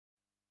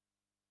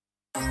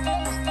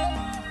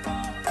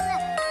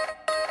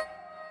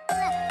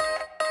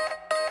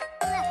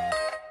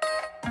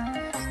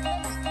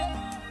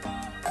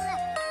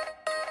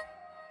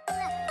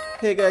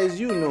Hey guys,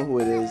 you know who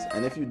it is,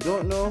 and if you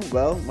don't know,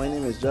 well, my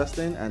name is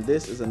Justin, and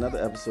this is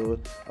another episode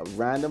of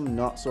Random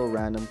Not So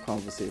Random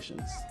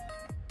Conversations.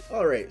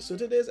 Alright, so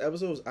today's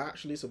episode is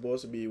actually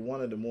supposed to be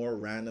one of the more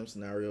random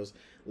scenarios,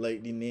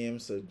 like the name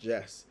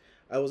suggests.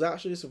 I was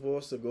actually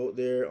supposed to go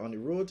there on the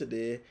road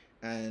today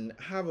and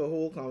have a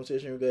whole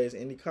conversation with you guys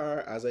in the car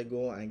as I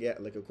go and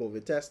get like a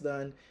COVID test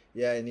done.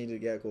 Yeah, I needed to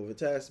get a COVID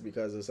test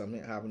because of something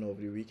that happened over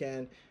the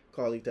weekend.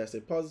 Colleague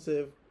tested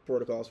positive.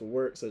 Protocols for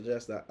work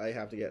suggest that I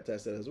have to get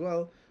tested as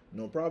well.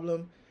 No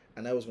problem.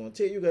 And I was going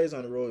to take you guys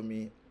on the road with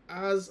me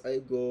as I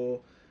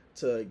go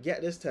to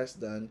get this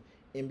test done.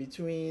 In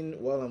between,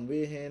 while I'm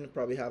waiting,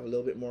 probably have a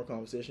little bit more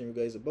conversation with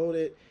you guys about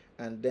it.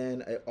 And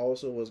then I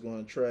also was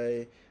going to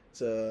try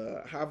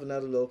to have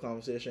another little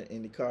conversation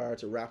in the car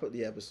to wrap up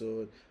the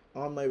episode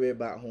on my way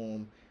back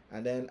home.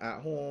 And then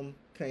at home,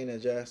 kind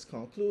of just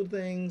conclude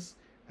things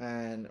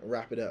and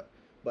wrap it up.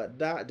 But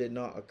that did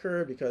not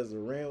occur because the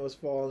rain was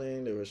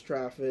falling, there was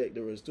traffic,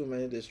 there was too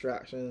many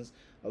distractions,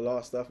 a lot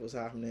of stuff was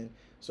happening.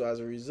 So as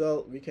a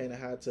result, we kind of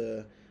had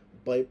to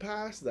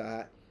bypass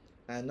that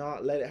and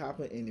not let it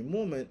happen in the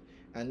moment.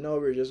 And now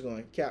we're just going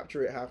to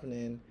capture it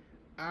happening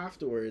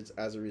afterwards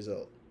as a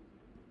result.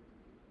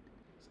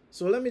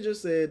 So let me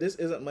just say, this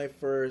isn't my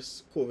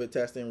first COVID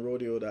testing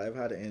rodeo that I've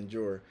had to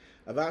endure.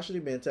 I've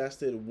actually been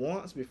tested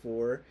once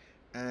before,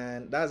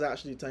 and that's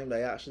actually the time that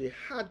I actually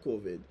had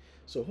COVID.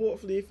 So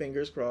hopefully,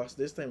 fingers crossed,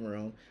 this time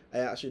around, I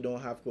actually don't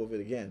have COVID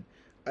again.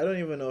 I don't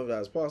even know if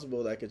that's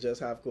possible that I could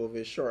just have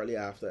COVID shortly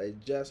after I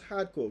just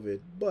had COVID,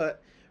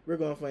 but we're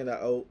going to find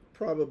that out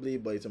probably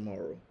by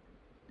tomorrow.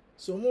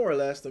 So more or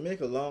less, to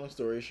make a long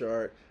story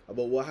short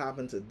about what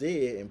happened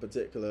today in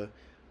particular,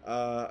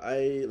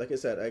 like I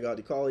said, I got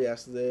the call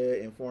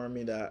yesterday informing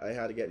me that I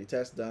had to get the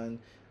test done.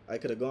 I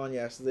could have gone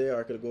yesterday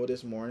or I could have go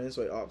this morning,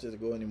 so I opted to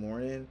go in the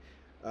morning.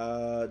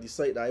 The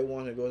site that I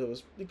wanted to go to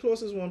was the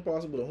closest one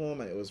possible to home,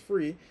 and it was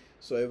free,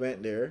 so I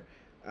went there.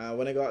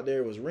 When I got there,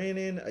 it was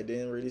raining. I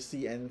didn't really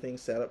see anything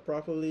set up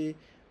properly.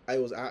 I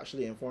was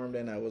actually informed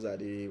then I was at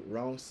the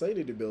wrong side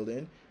of the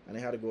building, and I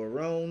had to go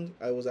around.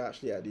 I was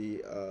actually at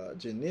the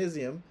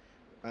gymnasium,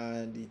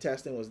 and the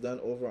testing was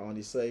done over on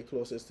the side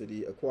closest to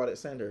the aquatic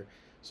center.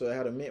 So I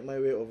had to make my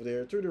way over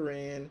there through the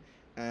rain,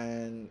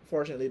 and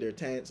fortunately there are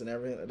tents and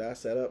everything like that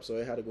set up, so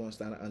I had to go and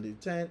stand under the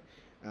tent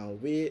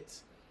and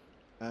wait.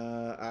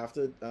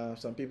 After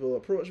some people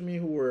approached me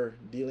who were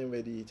dealing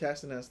with the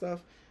testing and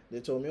stuff, they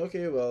told me,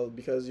 okay, well,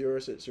 because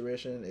your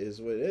situation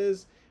is what it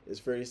is, it's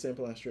fairly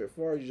simple and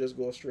straightforward. You just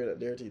go straight up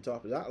there to the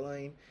top of that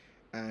line,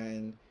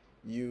 and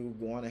you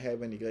go on ahead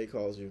when the guy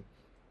calls you.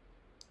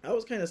 I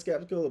was kind of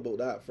skeptical about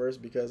that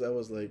first because I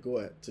was like, go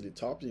at to the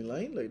top of the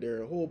line. Like, there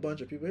are a whole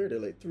bunch of people here. There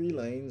are like 3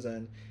 lanes,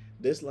 and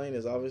this line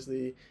is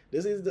obviously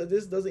this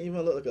doesn't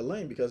even look like a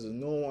line because there's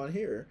no one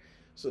here.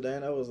 So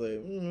then I was like,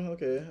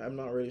 okay, I'm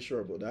not really sure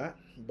about that.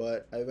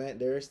 But I went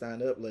there,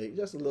 stand up, like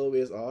just a little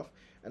ways off.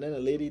 And then a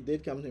lady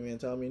did come to me and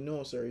tell me,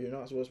 no, sir, you're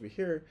not supposed to be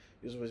here.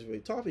 You're supposed to be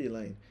at the top of the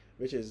line,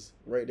 which is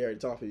right there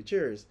at the top of the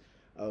chairs.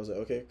 I was like,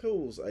 okay,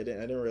 cool. So I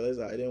didn't realize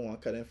that. I didn't want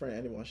to cut in front of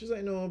anyone. She's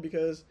like, no,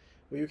 because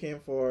what you came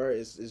for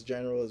is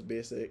general, is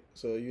basic.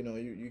 So,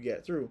 you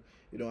get through.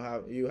 You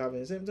have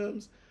any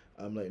symptoms?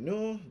 I'm like,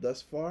 no,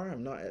 thus far,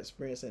 I'm not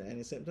experiencing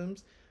any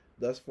symptoms.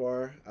 Thus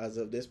far, as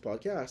of this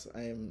podcast,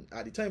 I am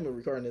at the time of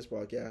recording this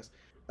podcast,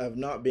 I've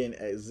not been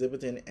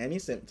exhibiting any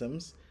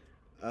symptoms.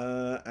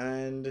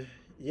 And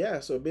yeah,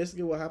 so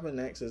basically what happened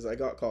next is I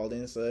got called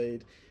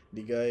inside.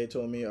 The guy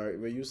told me, all right,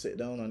 well, you sit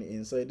down on the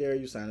inside there,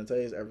 you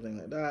sanitize, everything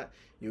like that.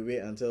 You wait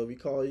until we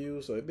call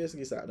you. So I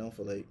basically sat down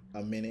for like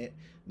a minute.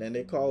 Then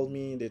they called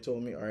me. They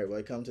told me, all right, well,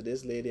 I come to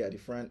this lady at the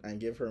front and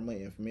give her my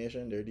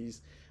information. There are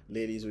these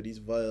ladies with these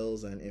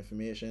vials and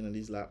information and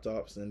these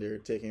laptops, and they're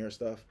taking her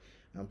stuff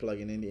and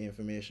plugging in the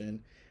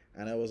information.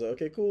 And I was like,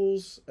 okay, cool.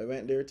 I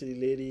went there to the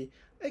lady.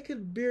 I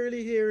could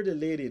barely hear the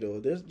lady though.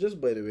 This, just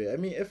by the way, I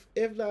mean,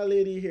 if that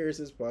lady hears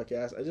this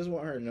podcast, I just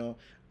want her to know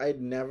I'd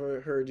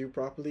never heard you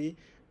properly,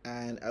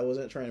 and I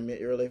wasn't trying to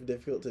make your life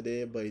difficult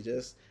today by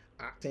just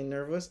acting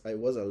nervous. I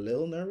was a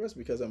little nervous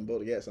because I'm about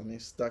to get something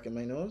stuck in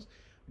my nose,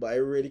 but I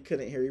really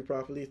couldn't hear you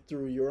properly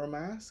through your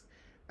mask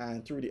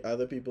and through the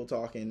other people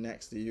talking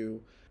next to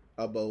you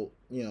about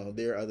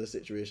their other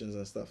situations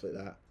and stuff like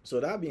that. So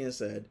that being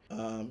said,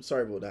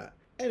 sorry about that.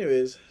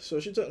 Anyways, so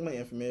she took my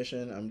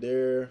information. I'm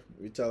there.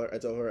 I tell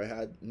her I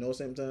had no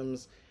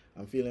symptoms.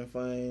 I'm feeling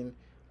fine.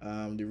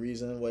 The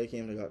reason why I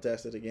came to got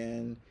tested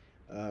again.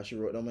 She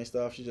wrote down my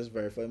stuff. She just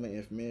verified my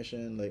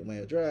information, like my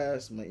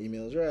address, my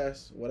email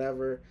address,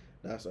 whatever.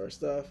 That's our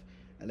stuff.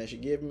 And then she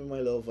gave me my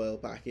little vial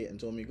packet and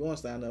told me go and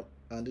stand up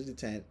under the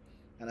tent,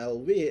 and I'll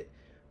wait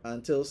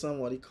until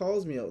somebody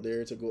calls me out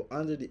there to go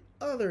under the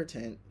other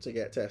tent to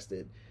get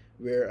tested,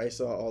 where I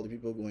saw all the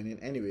people going in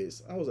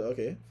anyways. I was like,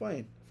 okay,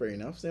 fine, fair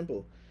enough,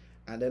 simple.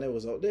 And then I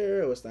was out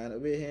there, I was standing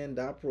up waiting.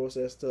 That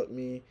process took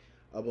me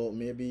about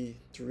maybe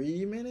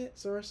 3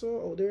 minutes or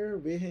so out there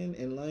waiting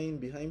in line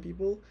behind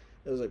people.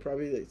 It was like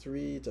probably like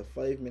 3 to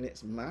 5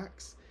 minutes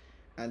max.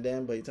 And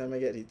then by the time I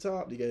get to the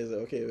top, the guy's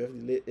like, okay,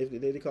 if the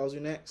lady calls you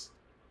next,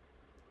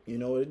 You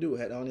know what to do.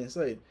 Head down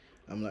inside.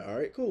 I'm like, all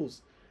right, cool.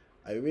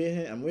 I'm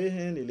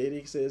waiting. The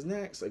lady says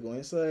next. I go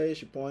inside.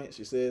 She points.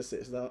 She says,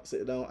 sit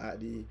down at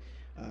the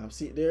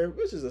seat there,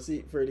 which is a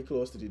seat fairly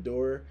close to the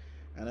door.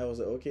 And I was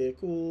like, okay,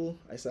 cool.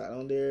 I sat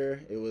down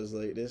there. It was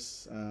like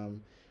this.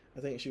 I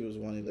think she was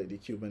one of like the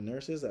Cuban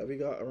nurses that we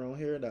got around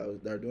here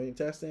that are doing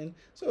testing.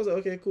 So I was like,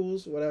 okay, cool,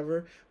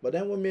 whatever. But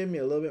then what made me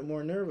a little bit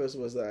more nervous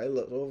was that I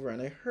looked over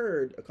and I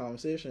heard a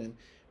conversation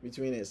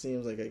between, it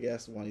seems like, I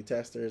guess, one of the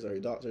testers or the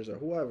doctors or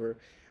whoever,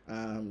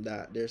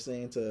 that they're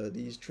saying to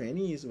these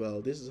trainees,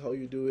 well, this is how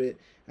you do it,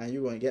 and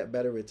you're going to get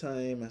better with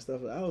time and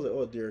stuff. I was like,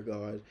 oh dear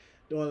God,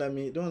 don't let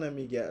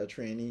me get a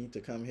trainee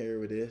to come here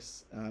with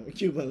this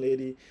Cuban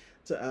lady,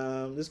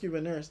 to this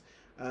Cuban nurse,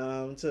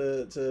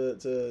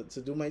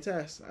 to do my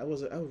test. I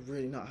was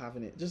really not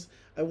having it. Just,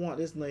 I want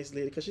this nice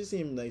lady because she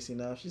seemed nice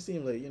enough. She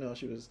seemed like,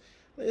 she was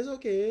like, it's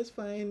okay, it's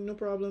fine, no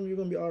problem, you're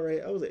gonna be all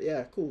right. I was like,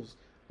 yeah, cool,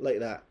 like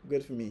that,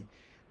 good for me.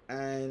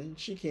 And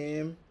she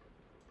came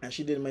and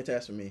she did my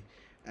test for me.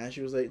 And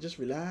she was like, just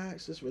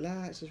relax, just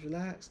relax, just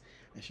relax.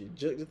 And she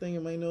jerked the thing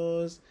in my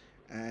nose,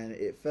 and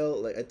it felt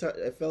like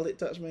I felt it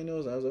touch my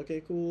nose. And I was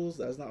okay, cool,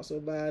 that's not so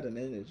bad. And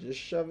then it just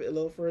shoved it a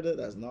little further,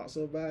 that's not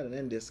so bad. And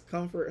then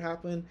discomfort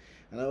happened,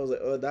 and I was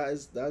like, oh,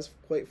 that's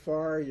quite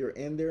far. You're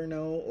in there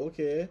now,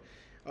 okay,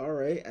 all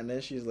right. And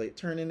then she's like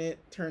turning it,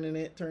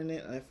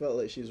 and I felt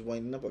like she's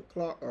winding up a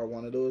clock or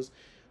one of those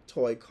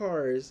toy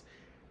cars.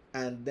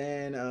 And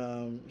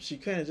then she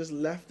kind of just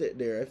left it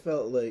there. I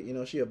felt like,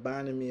 she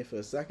abandoned me for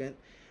a second,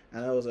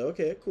 and I was like,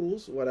 okay, cool,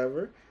 so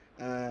whatever.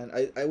 And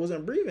I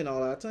wasn't breathing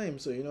all that time,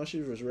 so she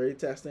was really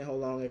testing how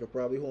long I could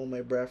probably hold my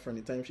breath from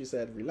the time she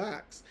said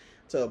relax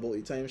to about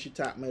the time she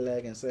tapped my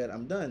leg and said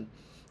I'm done.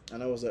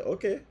 And I was like,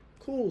 okay,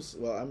 cool, so,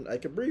 well, I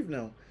can breathe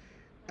now.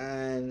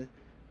 And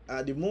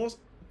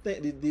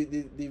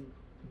the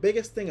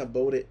biggest thing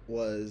about it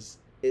was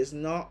it's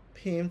not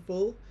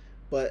painful,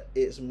 but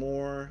it's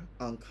more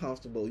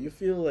uncomfortable. You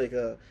feel like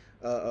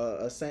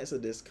a sense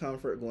of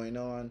discomfort going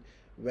on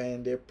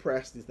when they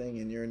press the thing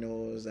in your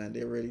nose and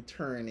they really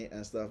turn it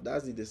and stuff.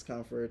 That's the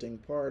discomforting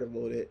part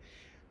about it.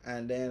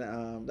 And then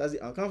that's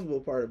the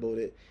uncomfortable part about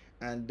it.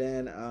 And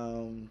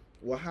then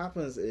what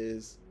happens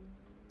is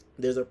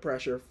there's a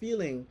pressure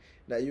feeling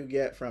that you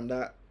get from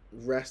that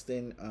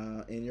resting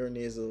in your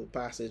nasal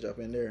passage up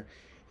in there.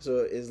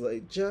 So it's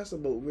like just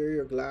about where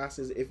your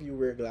glasses, if you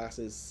wear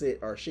glasses, sit,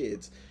 or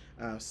shades,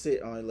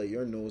 sit on like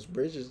your nose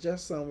bridge, is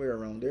just somewhere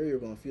around there. You're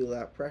gonna feel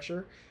that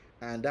pressure,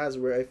 and that's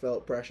where I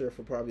felt pressure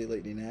for probably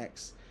like the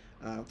next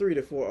 3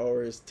 to 4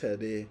 hours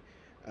today.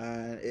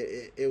 And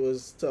it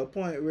was to a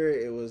point where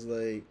it was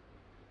like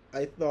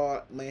I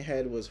thought my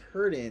head was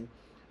hurting,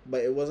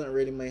 but it wasn't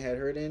really my head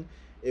hurting.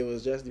 It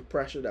was just the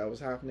pressure that was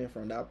happening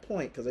from that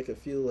point, because I could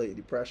feel like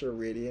the pressure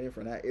radiating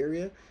from that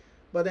area.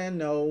 But then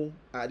no,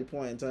 at the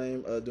point in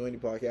time of doing the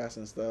podcast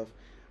and stuff,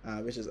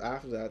 which is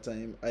after that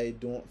time, I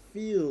don't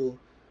feel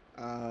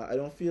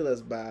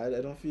as bad.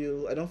 I don't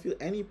feel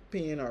any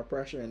pain or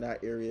pressure in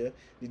that area.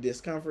 The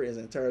discomfort is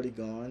entirely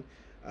gone.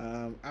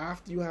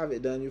 After you have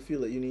it done, you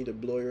feel like you need to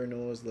blow your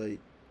nose like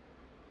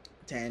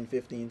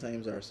 10-15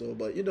 times or so,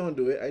 but you don't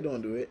do it. I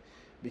don't do it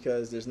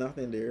because there's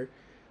nothing there.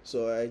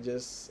 So I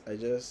just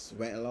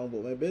went along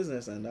with my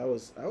business, and that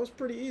was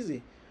pretty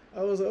easy.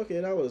 I was like,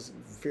 okay, that was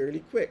fairly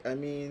quick. I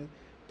mean,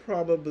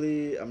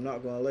 probably, I'm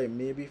not gonna lie,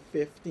 maybe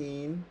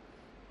 15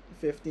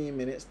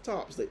 minutes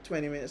tops, like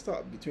 20 minutes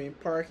tops, between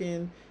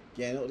parking,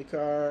 getting out the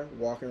car,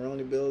 walking around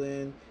the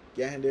building,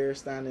 getting there,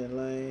 standing in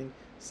line,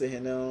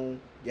 sitting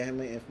down, getting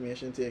my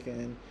information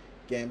taken,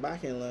 getting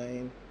back in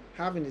line,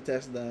 having the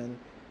test done,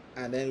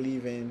 and then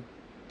leaving.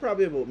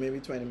 Probably about maybe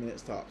 20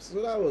 minutes tops.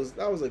 So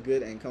that was a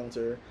good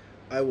encounter,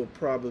 I would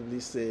probably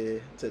say,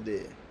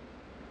 today.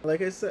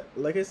 Like I said,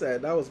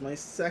 that was my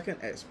second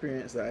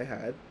experience that I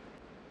had.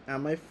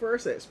 And my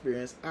first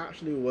experience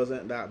actually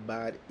wasn't that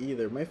bad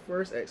either. My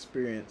first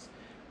experience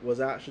was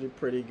actually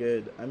pretty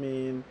good. I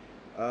mean,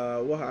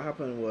 what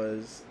happened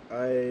was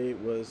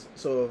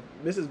so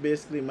this is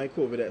basically my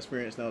COVID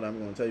experience now that I'm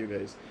going to tell you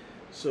guys.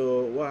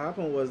 So what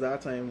happened was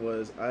that time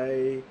was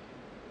I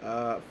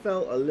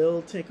felt a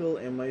little tickle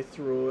in my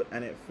throat,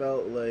 and it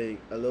felt like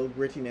a little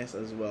grittiness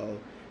as well.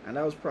 And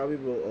that was probably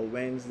about a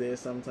Wednesday,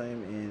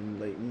 sometime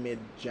in like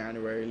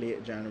mid-January,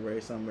 late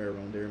January, somewhere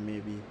around there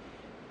maybe.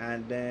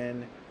 And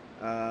then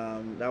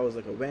that was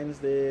like a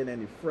Wednesday, and then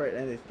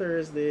the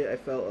Thursday I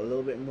felt a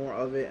little bit more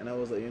of it, and I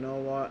was like, you know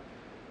what,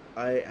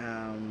 I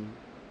am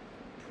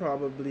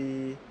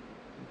probably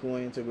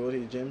going to go to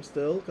the gym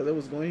still, because I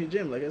was going to the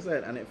gym, like I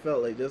said, and it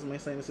felt like just my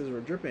sinuses were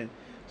dripping.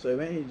 So I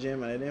went to the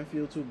gym, and I didn't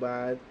feel too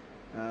bad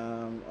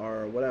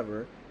or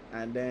whatever.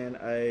 And then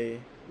I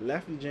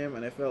left the gym,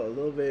 and I felt a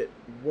little bit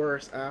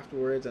worse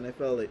afterwards, and I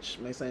felt like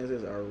my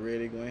sinuses are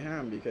really going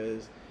ham,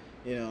 because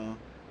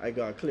I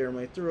got to clear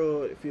my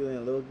throat, feeling a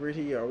little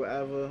gritty or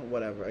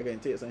whatever. I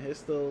got to take some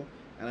Histal,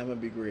 and I'm gonna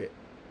be great.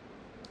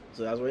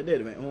 So that's what I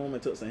did. I went home, I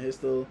took some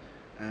Histal,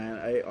 and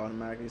I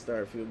automatically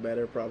started to feel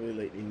better probably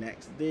like the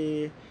next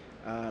day.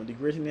 The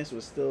grittiness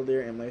was still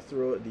there in my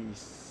throat.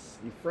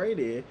 the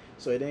Friday,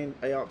 so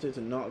I opted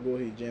to not go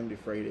to the gym the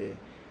Friday.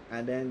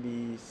 And then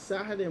the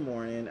Saturday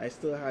morning, I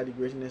still had the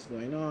grittiness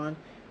going on,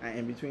 and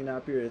in between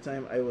that period of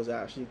time, I was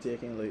actually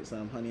taking like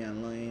some honey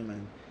and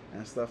lime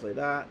and stuff like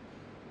that.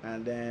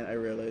 And then I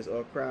realized,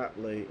 oh crap,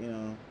 like,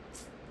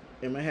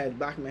 in my head,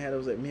 back in my head, I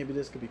was like, maybe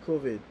this could be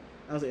COVID.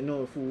 I was like,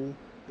 no, fool,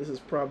 this is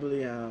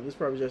probably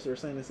just your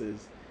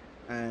sinuses.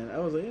 And I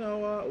was like, you know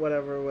what,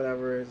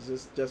 whatever,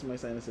 it's just my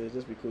sinuses,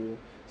 just be cool.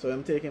 So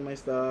I'm taking my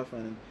stuff,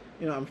 and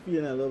I'm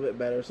feeling a little bit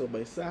better. So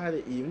by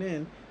Saturday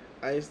evening,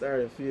 I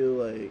started to feel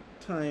like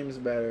times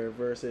better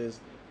versus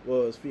what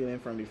I was feeling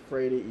from the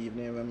Friday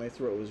evening when my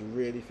throat was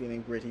really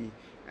feeling gritty,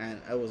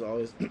 and I was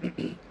always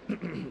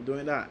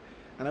doing that.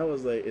 And I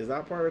was like, is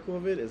that part of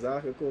COVID? Is that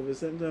like a COVID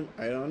symptom?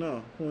 I don't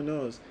know. Who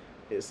knows?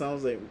 It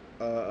sounds like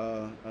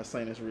a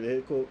sinus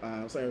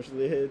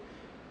related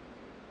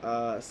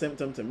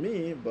symptom to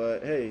me,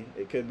 but hey,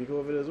 it could be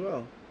COVID as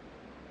well.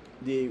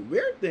 The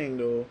weird thing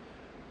though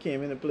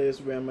came into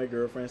place when my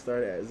girlfriend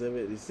started to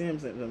exhibit the same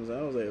symptoms, and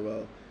I was like,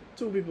 well,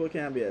 two people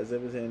can't be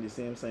exhibiting the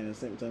same sinus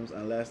symptoms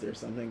unless there's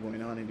something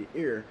going on in the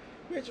ear,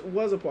 which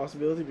was a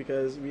possibility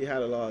because we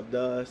had a lot of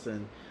dust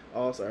and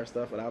all sorts of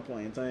stuff at that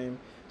point in time.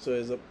 So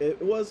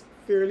it was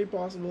fairly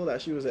possible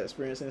that she was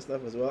experiencing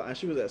stuff as well, and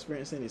she was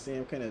experiencing the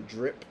same kind of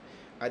drip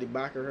at the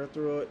back of her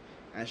throat,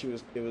 and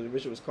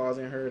which was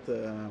causing her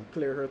to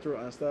clear her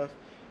throat and stuff.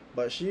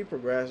 But she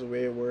progressed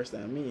way worse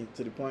than me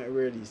to the point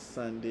where the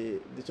Saturday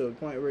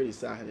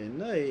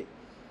night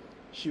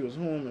she was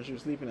home and she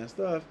was sleeping and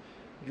stuff.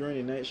 During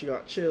the night she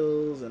got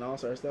chills and all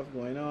sorts of stuff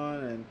going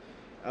on, and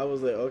I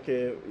was like,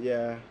 okay,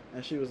 yeah.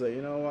 And she was like,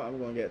 you know what, I'm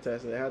gonna get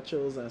tested. I had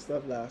chills and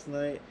stuff last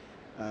night.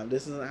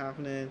 This isn't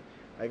happening.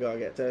 I gotta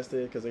get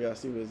tested because I gotta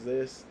see what's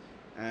this.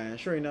 And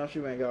sure enough, she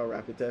went and got a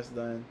rapid test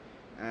done,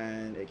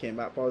 and it came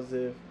back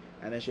positive.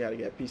 And then she had to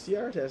get a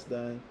PCR test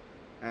done,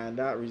 and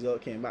that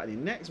result came back the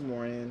next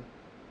morning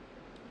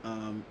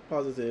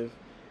positive.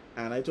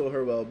 And I told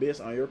her, well,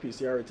 based on your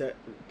PCR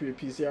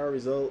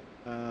result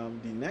the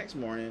next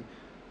morning,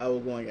 I will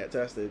go and get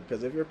tested,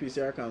 because if your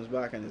PCR comes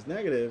back and it's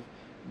negative,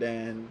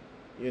 then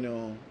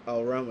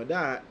I'll run with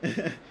that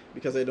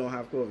because I don't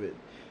have COVID.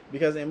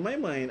 Because in my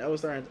mind, I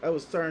was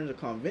starting to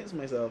convince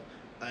myself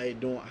I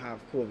don't have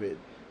COVID.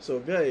 So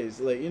guys,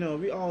 like,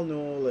 we all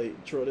know,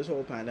 like, throughout this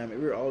whole pandemic,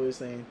 we were always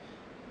saying,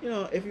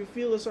 if you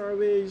feel a sort of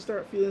way, you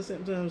start feeling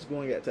symptoms,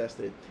 go and get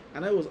tested.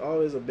 And I was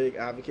always a big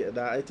advocate of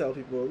that. I tell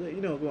people,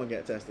 go and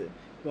get tested.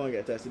 Go and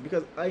get tested.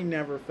 Because I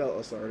never felt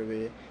a sort of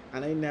way,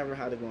 and I never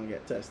had to go and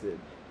get tested.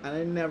 And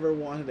I never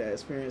wanted to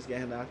experience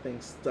getting that thing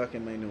stuck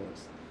in my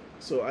nose.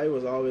 So I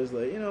was always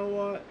like, you know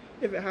what?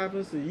 If it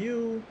happens to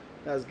you,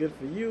 that's good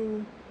for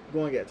you.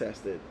 Go and get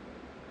tested.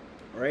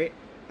 Right?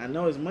 And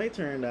now it's my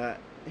turn that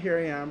here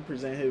I am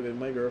presented with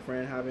my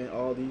girlfriend having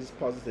all these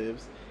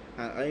positives,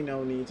 and I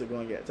now need to go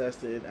and get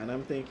tested. And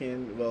I'm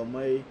thinking, well,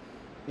 my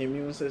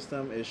immune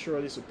system is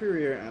surely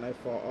superior, and I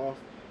fall off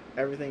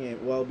everything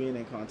while being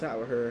in contact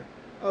with her.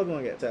 I'll go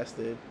and get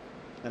tested,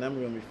 and I'm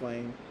going to be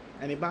fine.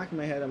 And in the back of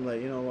my head, I'm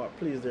like, you know what,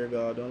 please, dear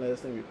God, don't let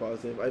this thing be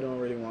positive. I don't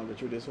really want to go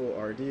through this whole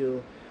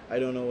ordeal. I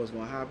don't know what's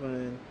going to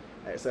happen,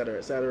 etc.,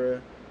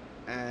 etc.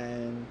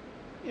 And,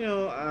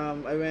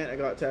 I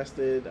got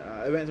tested.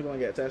 I went to go and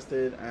get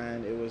tested,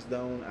 and it was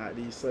down at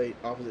the site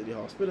opposite the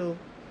hospital.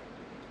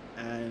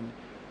 And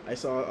I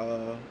saw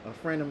a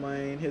friend of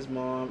mine, his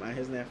mom, and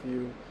his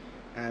nephew,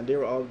 and they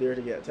were all there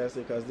to get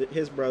tested because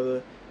his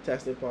brother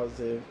tested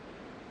positive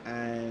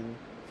and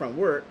from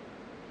work.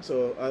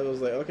 So I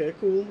was like, okay,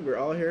 cool, we're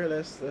all here,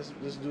 let's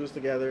just do this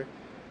together.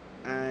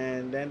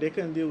 And then they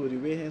couldn't deal with the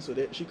waiting, so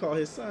she called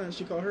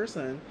her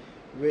son,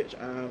 which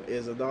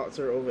is a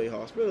doctor over a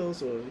hospital.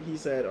 So he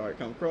said, all right,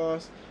 come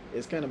across,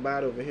 it's kind of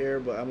bad over here,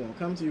 but I'm going to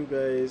come to you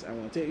guys, I'm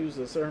going to take you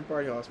to a certain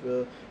part of the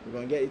hospital, we're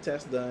going to get your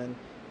test done,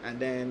 and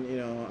then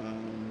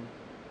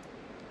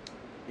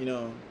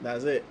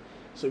that's it.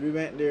 So we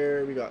went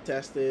there, we got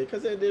tested,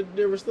 because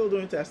they were still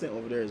doing testing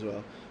over there as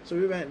well. So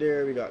we went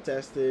there, we got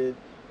tested.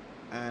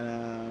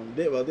 And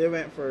they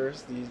went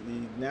first. The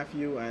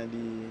nephew and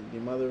the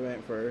mother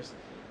went first,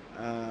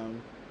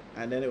 and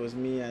then it was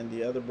me and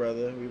the other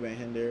brother. We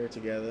went in there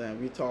together, and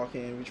we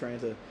talking. We trying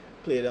to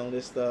play down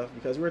this stuff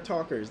because we're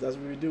talkers. That's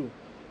what we do.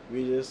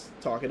 We just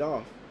talk it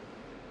off.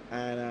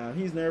 And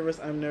he's nervous,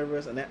 I'm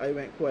nervous, and then I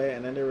went quiet.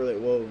 And then they were like,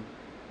 "Whoa,"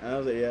 and I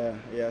was like,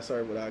 "Yeah,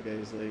 sorry about that,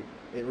 guys. Like,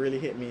 it really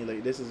hit me.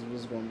 Like, this is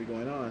what's going to be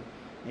going on."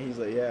 And he's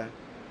like, "Yeah."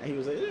 And he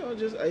was like,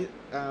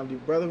 the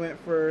brother went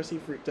first. He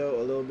freaked out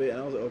a little bit,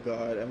 and I was like, oh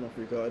God, I'm gonna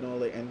freak out. I don't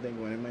like anything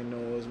going in my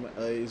nose, my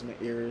eyes, my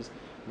ears,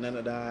 none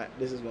of that.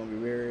 This is gonna be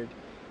weird.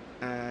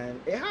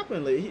 And it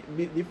happened. Like,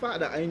 the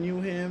fact that I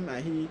knew him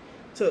and he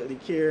took the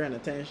care and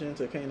attention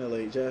to kind of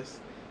like just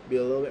be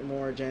a little bit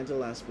more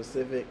gentle and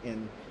specific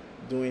in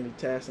doing the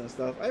tests and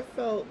stuff, I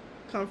felt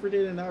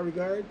comforted in that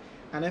regard.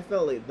 And I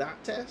felt like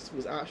that test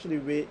was actually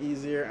way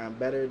easier and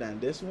better than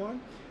this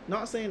one.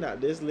 Not saying that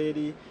this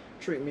lady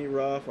treat me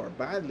rough or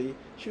badly.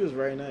 She was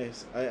very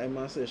nice. I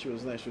must say she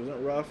was nice. She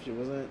wasn't rough. She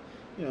wasn't,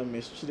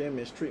 she didn't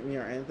mistreat me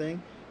or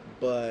anything.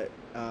 But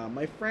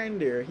my friend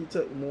there, he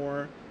took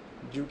more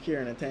drew care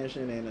and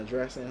attention in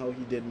addressing how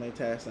he did my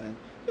test, and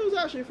it was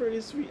actually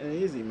pretty sweet and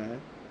easy,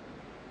 man.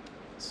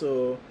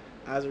 So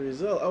as a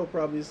result, I would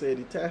probably say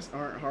the tests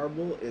aren't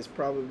horrible. It's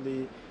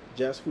probably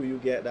just who you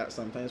get that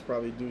sometimes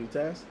probably do the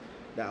test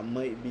that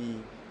might be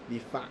the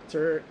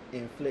factor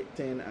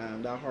inflicting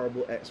that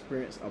horrible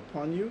experience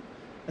upon you.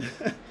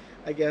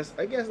 I guess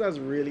that's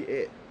really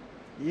it.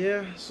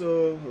 Yeah,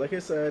 so like I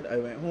said, I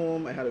went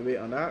home. I had to wait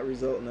on that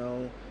result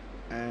now,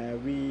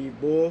 and we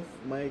both,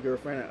 my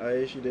girlfriend and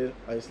I, she did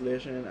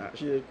isolation.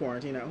 She did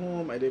quarantine at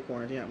home. I did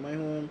quarantine at my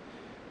home,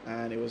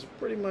 and it was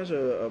pretty much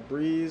a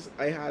breeze.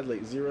 I had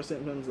like zero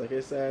symptoms, like I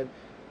said,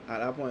 at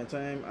that point in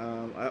time.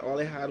 All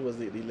I had was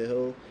the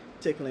little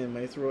tickling in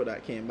my throat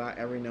that came back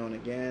every now and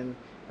again,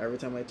 every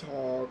time I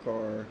talk,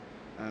 or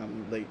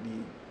like the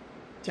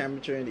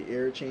temperature in the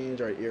air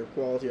change, or air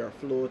quality or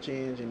flow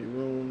change in the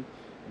room.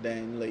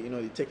 Then like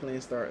the tickling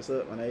starts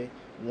up, and I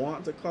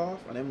want to cough,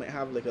 and I might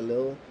have like a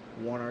little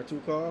one or two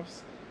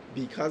coughs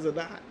because of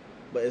that,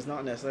 but it's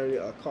not necessarily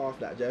a cough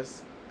that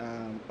just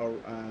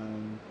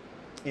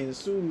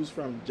ensues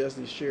from just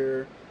the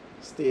sheer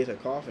state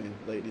of coughing,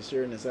 like the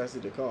sheer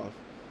necessity to cough.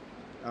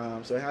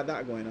 So I had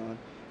that going on,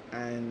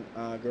 and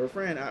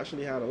girlfriend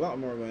actually had a lot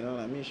more going on.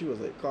 I mean, she was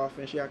like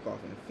coughing, she had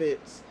coughing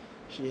fits,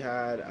 she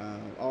had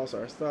all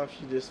sorts of stuff.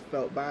 She just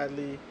felt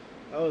badly.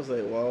 I was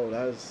like, whoa,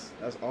 that's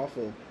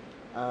awful.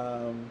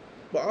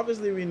 But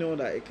obviously, we know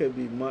that it could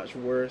be much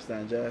worse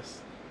than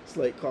just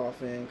slight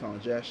coughing,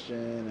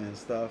 congestion, and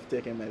stuff.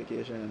 Taking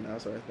medication and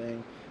that sort of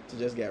thing to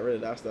just get rid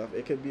of that stuff.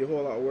 It could be a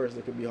whole lot worse.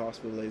 There could be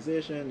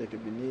hospitalization. There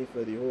could be need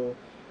for the whole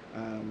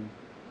um,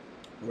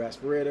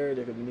 respirator.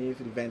 There could be need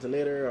for the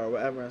ventilator or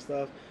whatever and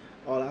stuff.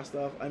 All that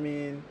stuff. I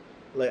mean,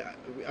 like,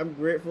 I'm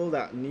grateful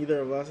that neither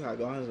of us had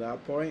gone to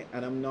that point,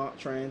 and I'm not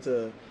trying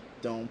to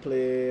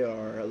downplay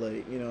or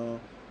like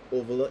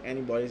overlook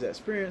anybody's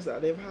experience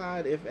that they've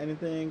had, if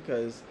anything,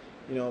 because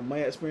my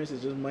experience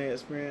is just my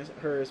experience,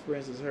 her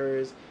experience is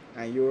hers,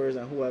 and yours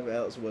and whoever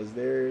else was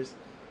theirs.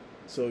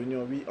 So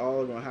we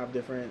all are gonna have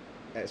different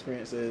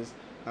experiences.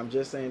 I'm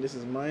just saying this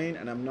is mine,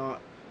 and I'm not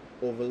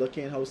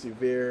overlooking how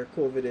severe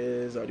COVID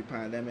is or the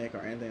pandemic or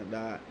anything like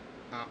that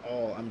at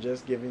all. I'm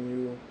just giving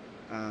you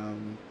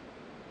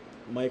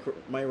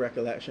my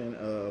recollection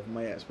of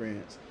my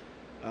experience.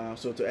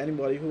 So to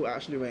anybody who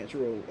actually went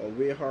through a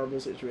way horrible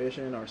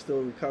situation, or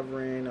still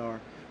recovering, or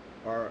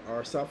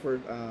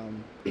suffered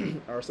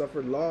or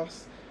suffered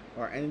loss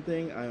or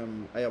anything,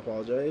 I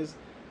apologize,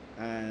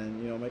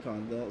 and my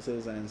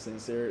condolences and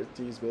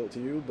sincerities go to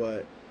you.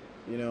 But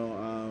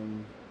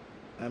I'm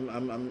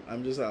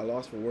just at a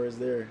loss for words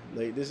there.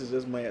 Like, this is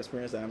just my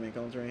experience that I'm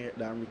encountering here,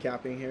 that I'm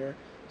recapping here.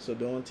 So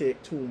don't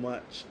take too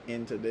much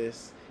into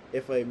this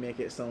if I make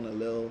it sound a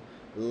little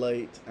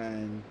light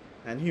and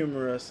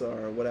humorous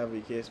or whatever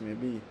the case may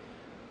be.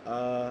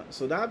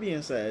 So that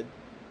being said,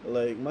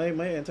 like my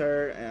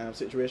entire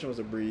situation was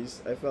a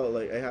breeze. I felt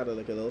like I had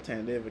like a little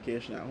 10-day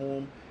vacation at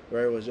home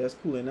where it was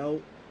just cooling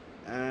out,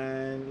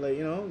 and like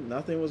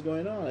nothing was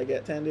going on. I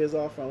get 10 days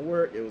off from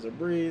work. It was a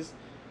breeze.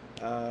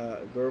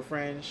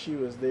 Girlfriend, she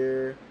was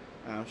there,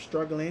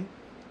 struggling.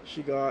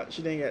 She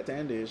didn't get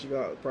 10 days. She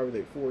got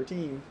probably like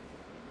 14,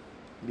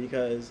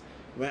 because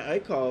when I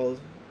called,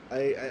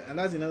 and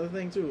that's another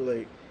thing too.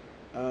 Like,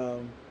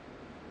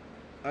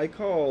 I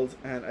called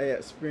and I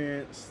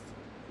experienced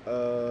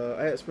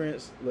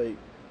like,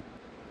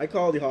 I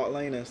called the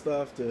hotline and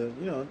stuff to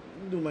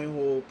do my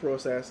whole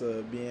process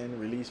of being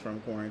released from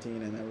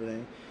quarantine and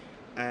everything,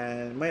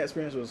 and my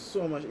experience was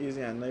so much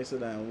easier and nicer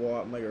than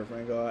what my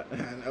girlfriend got.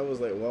 And I was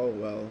like,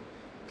 well,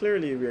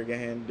 clearly we're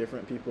getting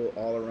different people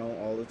all around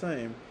all the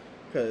time,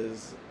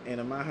 because in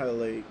a matter of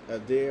like a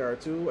day or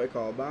two, I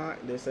called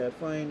back, they said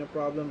fine, no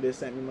problem, they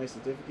sent me my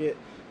certificate.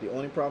 The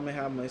only problem I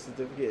have with my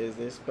certificate is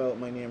they spelled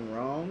my name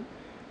wrong,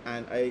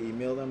 and I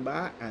emailed them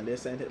back, and they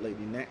sent it like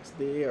the next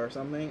day or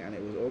something, and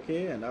it was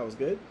okay, and that was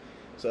good.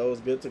 So it was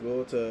good to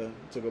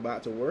go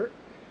back to work.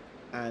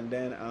 And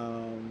then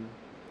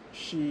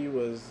she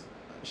was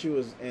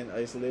in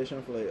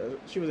isolation for like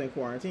she was in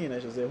quarantine, I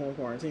should say, home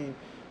quarantine,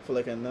 for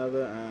like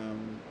another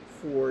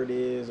 4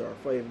 days or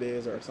 5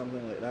 days or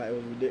something like that. It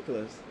was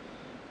ridiculous.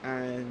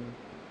 And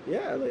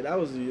yeah, like that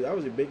was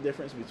a big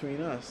difference between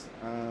us.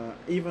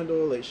 Even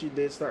though like she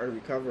did start to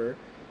recover,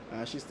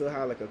 she still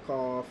had like a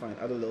cough and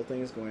other little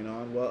things going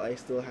on. Well, I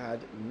still had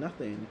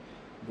nothing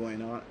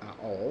going on at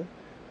all.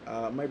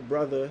 My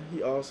brother,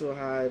 he also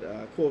had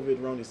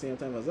COVID around the same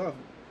time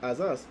as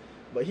us,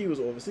 but he was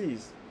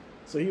overseas,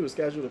 so he was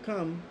scheduled to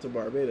come to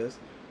Barbados.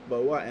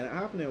 But what ended up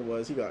happening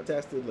was he got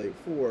tested like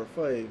 4,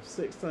 5,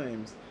 6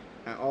 times,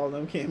 and all of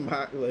them came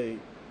back like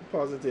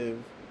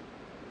positive,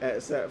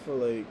 except for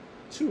like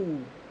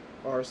 2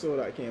 or so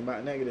that came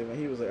back negative. And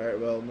he was like, all right,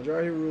 well,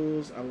 majority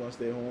rules, I'm gonna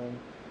stay home,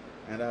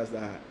 and that's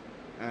that.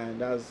 And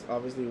that's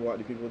obviously what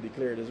the people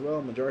declared as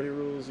well. Majority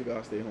rules, you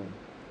gotta stay home.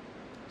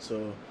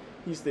 So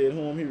he stayed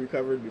home. He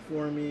recovered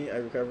before me. I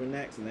recovered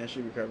next, and then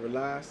she recovered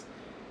last.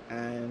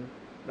 And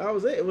that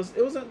was it. It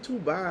wasn't too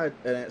bad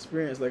an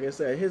experience. Like I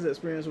said, his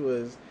experience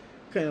was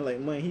kind of like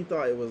mine. He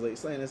thought it was like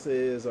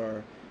sinuses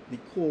or the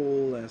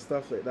cold and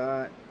stuff like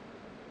that.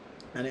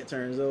 And it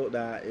turns out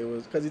that it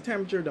was because the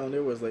temperature down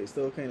there was like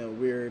still kind of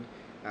weird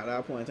at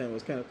that point in time. It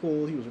was kind of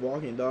cold. He was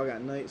walking dog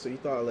at night, so he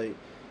thought like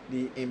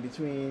the in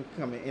between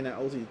coming in and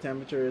out of the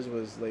temperatures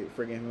was like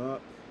frigging him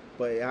up.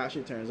 But it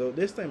actually turns out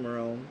this time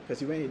around, because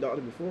he went to the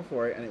doctor before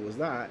for it and it was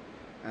that,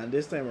 and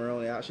this time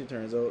around it actually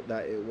turns out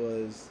that it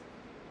was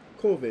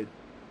COVID.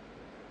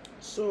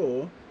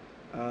 So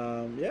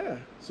yeah,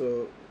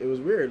 so it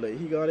was weird. Like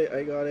he got it,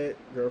 I got it,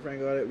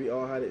 girlfriend got it, we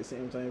all had it at the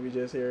same time. We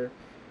just here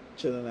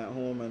chilling at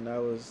home, and that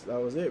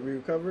was it. We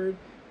recovered,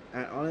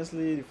 and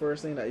honestly, the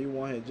first thing that you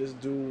want to just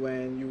do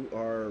when you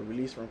are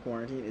released from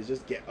quarantine is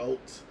just get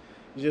out.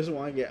 You just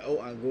want to get out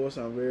and go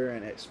somewhere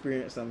and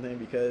experience something,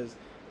 because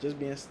just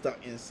being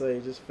stuck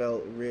inside just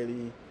felt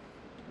really,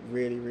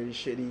 really, really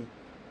shitty.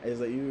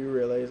 It's like you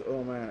realize,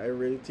 oh man, I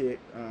really take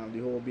the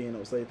whole being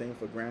outside thing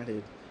for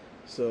granted.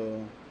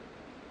 So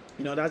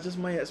that's just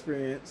my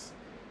experience,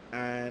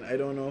 and I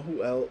don't know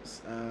who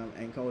else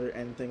encountered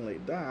anything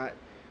like that.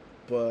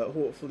 But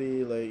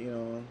hopefully, like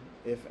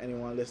if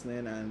anyone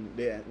listening and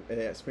they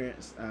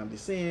experience the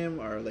same,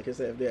 or like I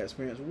said, if they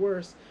experience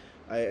worse,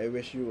 I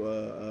wish you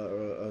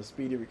a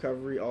speedy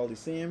recovery all the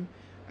same,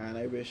 and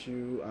I wish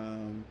you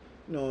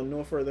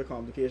no further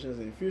complications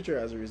in the future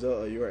as a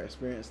result of your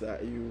experience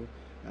that you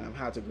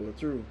had to go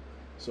through.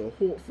 So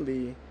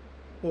hopefully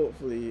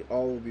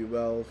all will be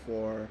well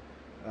for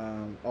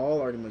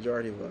all or the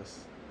majority of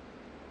us.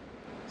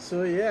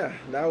 So yeah,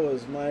 that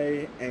was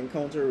my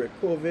encounter with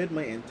COVID,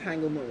 my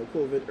entanglement with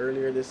COVID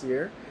earlier this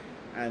year,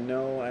 and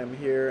now I'm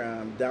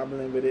here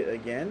dabbling with it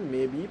again.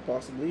 Maybe,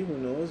 possibly, who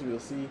knows? We'll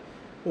see.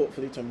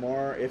 Hopefully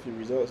tomorrow, if the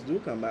results do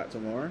come back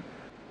tomorrow,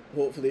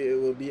 hopefully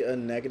it will be a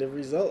negative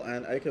result,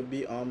 and I could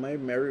be on my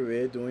merry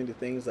way doing the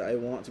things that I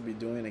want to be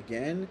doing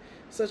again,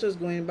 such as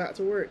going back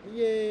to work.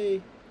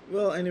 Yay!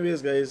 Well,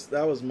 anyways, guys,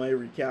 that was my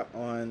recap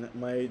on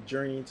my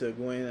journey to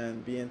going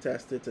and being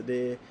tested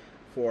today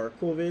for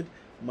COVID.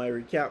 My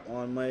recap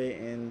on my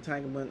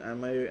entanglement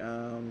and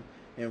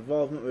my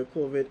involvement with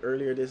COVID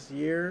earlier this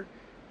year,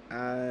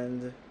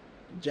 and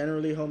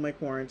generally how my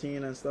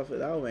quarantine and stuff like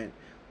that went.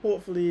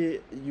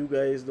 Hopefully you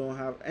guys don't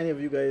have any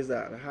of you guys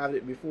that had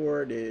it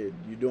before, you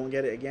don't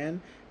get it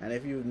again. And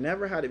if you've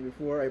never had it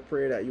before, I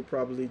pray that you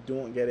probably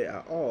don't get it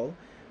at all.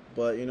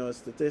 But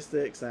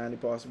statistics and the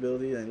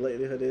possibility and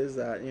likelihood is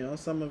that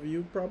some of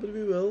you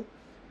probably will,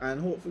 and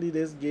hopefully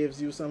this gives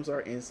you some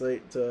sort of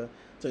insight to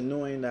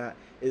knowing that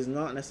it's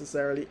not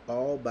necessarily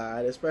all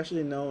bad,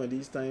 especially now in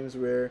these times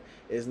where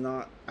it's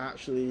not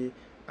actually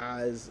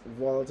as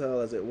volatile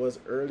as it was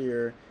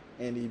earlier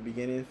in the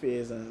beginning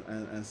phase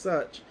and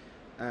such.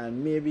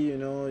 And maybe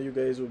you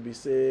guys will be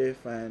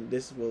safe, and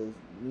this will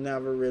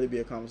never really be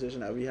a conversation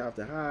that we have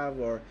to have,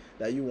 or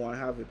that you want to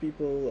have with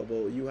people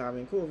about you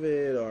having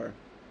COVID, or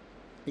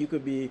you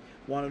could be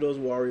one of those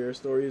warrior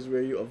stories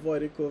where you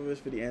avoided COVID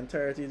for the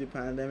entirety of the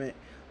pandemic,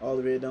 all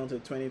the way down to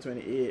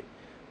 2028,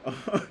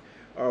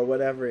 or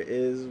whatever it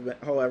is,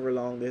 however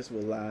long this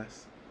will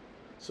last.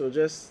 So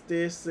just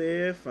stay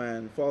safe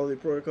and follow the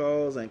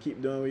protocols and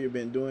keep doing what you've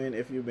been doing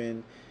if you've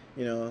been,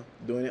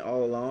 doing it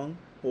all along.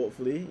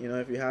 Hopefully,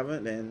 if you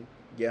haven't, then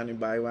get on your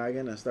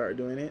bandwagon and start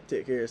doing it.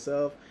 Take care of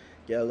yourself,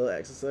 get a little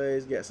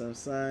exercise, get some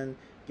sun,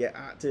 get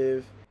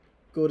active.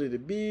 Go to the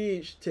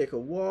beach, take a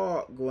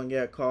walk, go and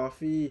get a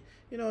coffee,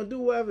 do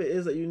whatever it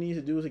is that you need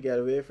to do to get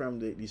away from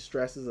the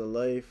stresses of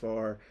life,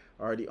 or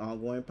the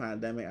ongoing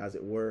pandemic, as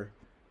it were.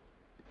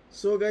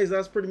 So guys,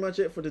 that's pretty much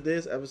it for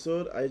today's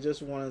episode. I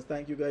just want to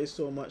thank you guys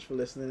so much for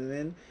listening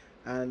in,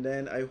 and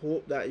then I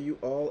hope that you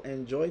all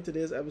enjoyed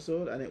today's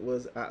episode and it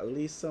was at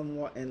least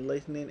somewhat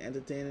enlightening,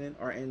 entertaining,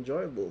 or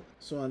enjoyable.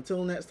 So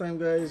until next time,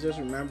 guys, just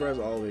remember, as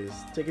always,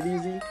 take it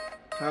easy,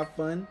 have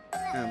fun,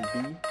 and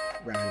be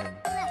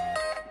random.